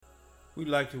We'd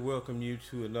like to welcome you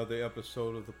to another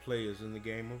episode of The Players in the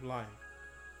Game of Life.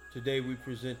 Today we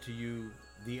present to you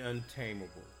The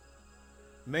Untamable.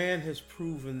 Man has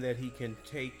proven that he can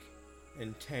take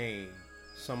and tame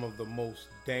some of the most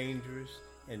dangerous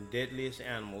and deadliest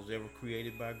animals ever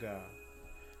created by God.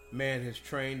 Man has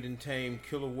trained and tamed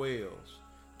killer whales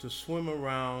to swim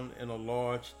around in a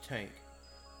large tank,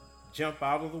 jump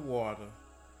out of the water,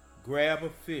 grab a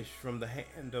fish from the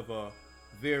hand of a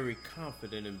very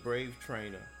confident and brave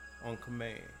trainer on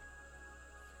command.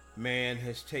 Man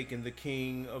has taken the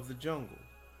king of the jungle,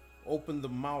 opened the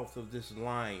mouth of this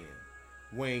lion,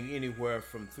 weighing anywhere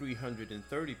from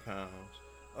 330 pounds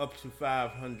up to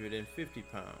 550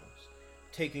 pounds,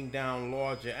 taking down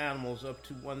larger animals up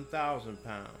to 1,000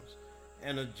 pounds,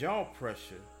 and a jaw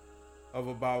pressure of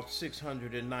about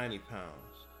 690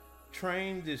 pounds.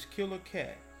 Trained this killer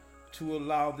cat to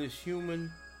allow this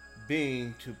human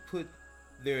being to put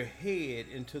their head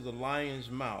into the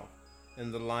lion's mouth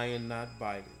and the lion not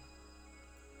biting.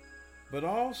 But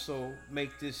also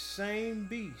make this same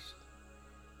beast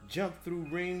jump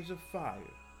through rings of fire.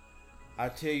 I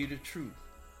tell you the truth,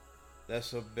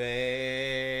 that's a bad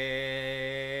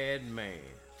man.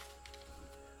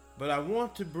 But I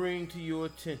want to bring to your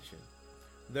attention,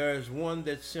 there is one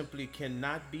that simply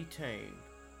cannot be tamed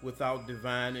without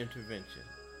divine intervention.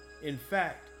 In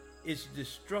fact, its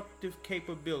destructive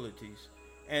capabilities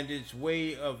and its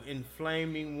way of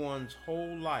inflaming one's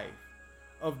whole life,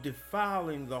 of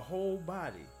defiling the whole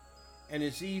body, and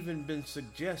it's even been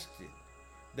suggested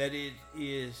that it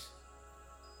is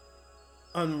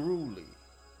unruly,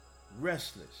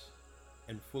 restless,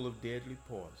 and full of deadly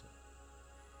poison.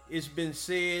 It's been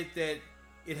said that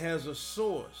it has a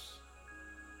source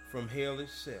from hell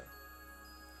itself.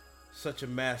 Such a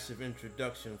massive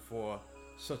introduction for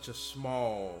such a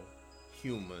small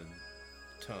human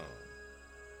tongue.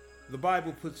 The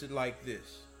Bible puts it like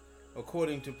this,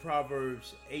 according to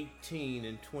Proverbs 18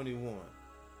 and 21.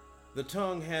 The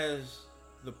tongue has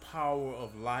the power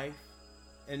of life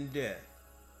and death.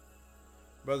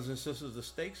 Brothers and sisters, the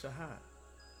stakes are high.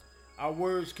 Our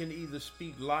words can either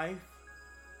speak life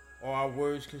or our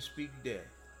words can speak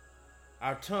death.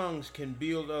 Our tongues can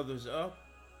build others up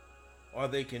or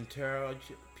they can tear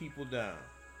people down.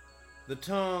 The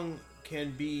tongue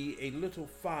can be a little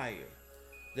fire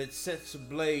that sets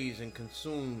ablaze and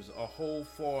consumes a whole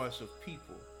forest of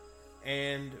people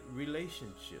and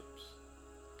relationships.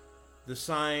 The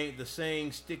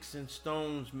saying, sticks and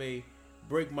stones may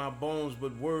break my bones,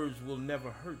 but words will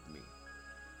never hurt me,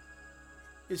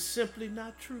 is simply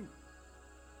not true.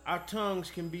 Our tongues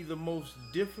can be the most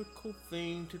difficult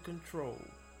thing to control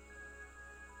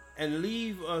and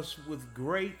leave us with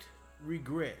great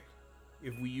regret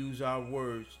if we use our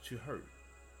words to hurt.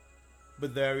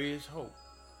 But there is hope.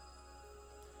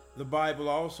 The Bible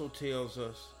also tells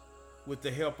us, with the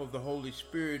help of the Holy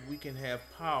Spirit, we can have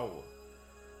power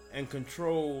and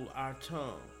control our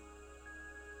tongue.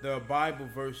 There are Bible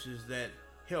verses that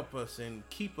help us and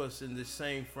keep us in the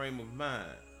same frame of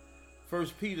mind.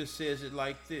 1 Peter says it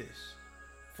like this,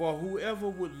 "For whoever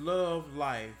would love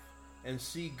life and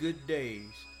see good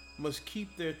days must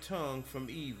keep their tongue from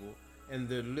evil and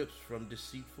their lips from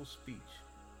deceitful speech."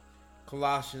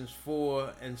 Colossians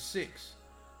 4 and 6,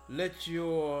 "Let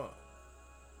your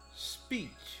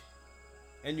speech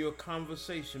and your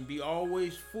conversation be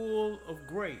always full of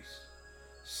grace,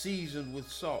 seasoned with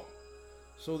salt,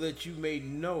 so that you may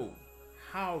know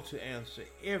how to answer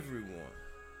everyone."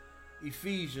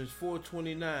 Ephesians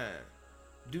 4:29,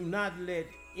 "Do not let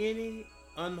any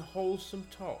unwholesome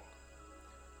talk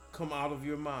come out of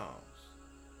your mouths,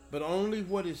 but only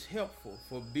what is helpful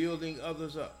for building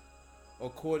others up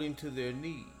according to their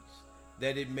needs,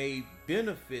 that it may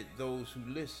benefit those who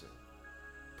listen."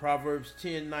 Proverbs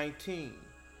 10:19,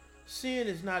 "Sin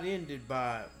is not ended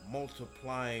by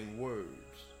multiplying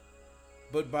words,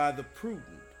 but by the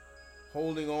prudent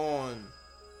holding on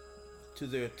to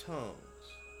their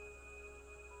tongues."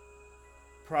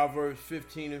 Proverbs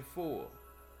 15 and 4,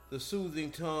 "The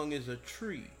soothing tongue is a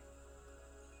tree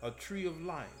of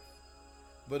life,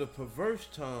 but a perverse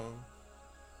tongue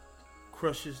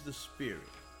crushes the spirit."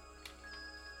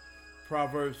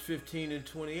 Proverbs 15 and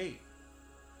 28,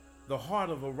 "The heart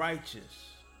of a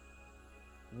righteous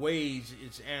weighs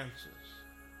its answers,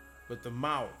 but the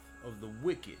mouth of the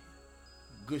wicked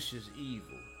gushes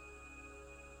evil."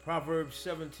 Proverbs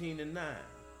 17 and 9,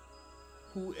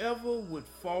 "Whoever would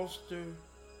foster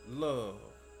love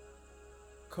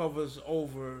covers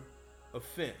over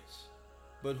offense,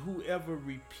 but whoever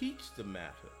repeats the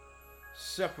matter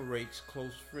separates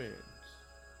close friends."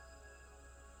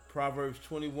 Proverbs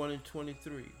 21 and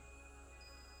 23,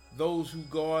 "Those who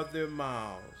guard their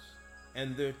mouths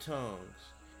and their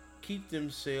tongues keep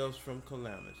themselves from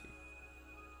calamity.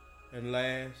 And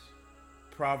last,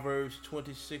 Proverbs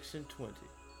 26:20.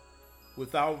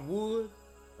 Without wood,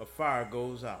 a fire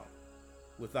goes out.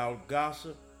 Without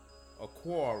gossip, a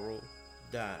quarrel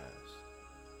dies.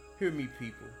 Hear me,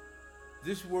 people.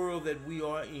 This world that we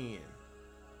are in,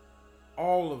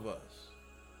 all of us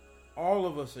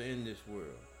are in this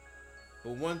world.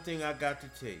 But one thing I got to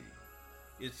tell you,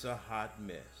 it's a hot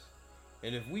mess.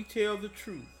 And if we tell the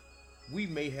truth, we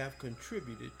may have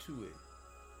contributed to it.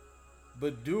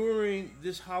 But during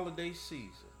this holiday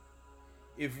season,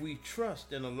 if we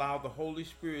trust and allow the Holy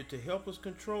Spirit to help us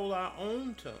control our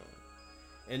own tongue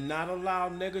and not allow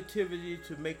negativity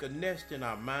to make a nest in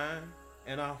our mind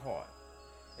and our heart,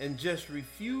 and just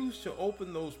refuse to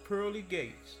open those pearly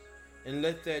gates and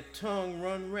let that tongue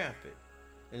run rampant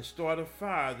and start a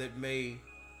fire that may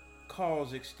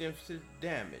cause extensive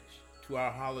damage to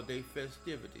our holiday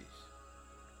festivities,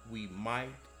 we might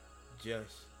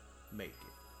just make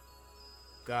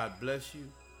it. God bless you.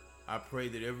 I pray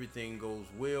that everything goes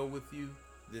well with you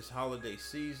this holiday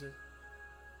season.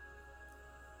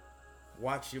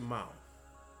 Watch your mouth.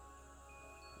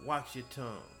 Watch your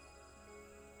tongue.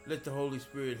 Let the Holy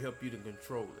Spirit help you to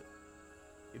control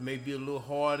it. It may be a little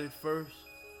hard at first,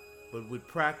 but with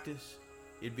practice,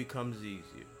 it becomes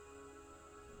easier.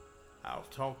 I'll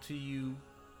talk to you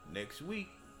next week.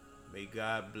 May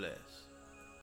God bless.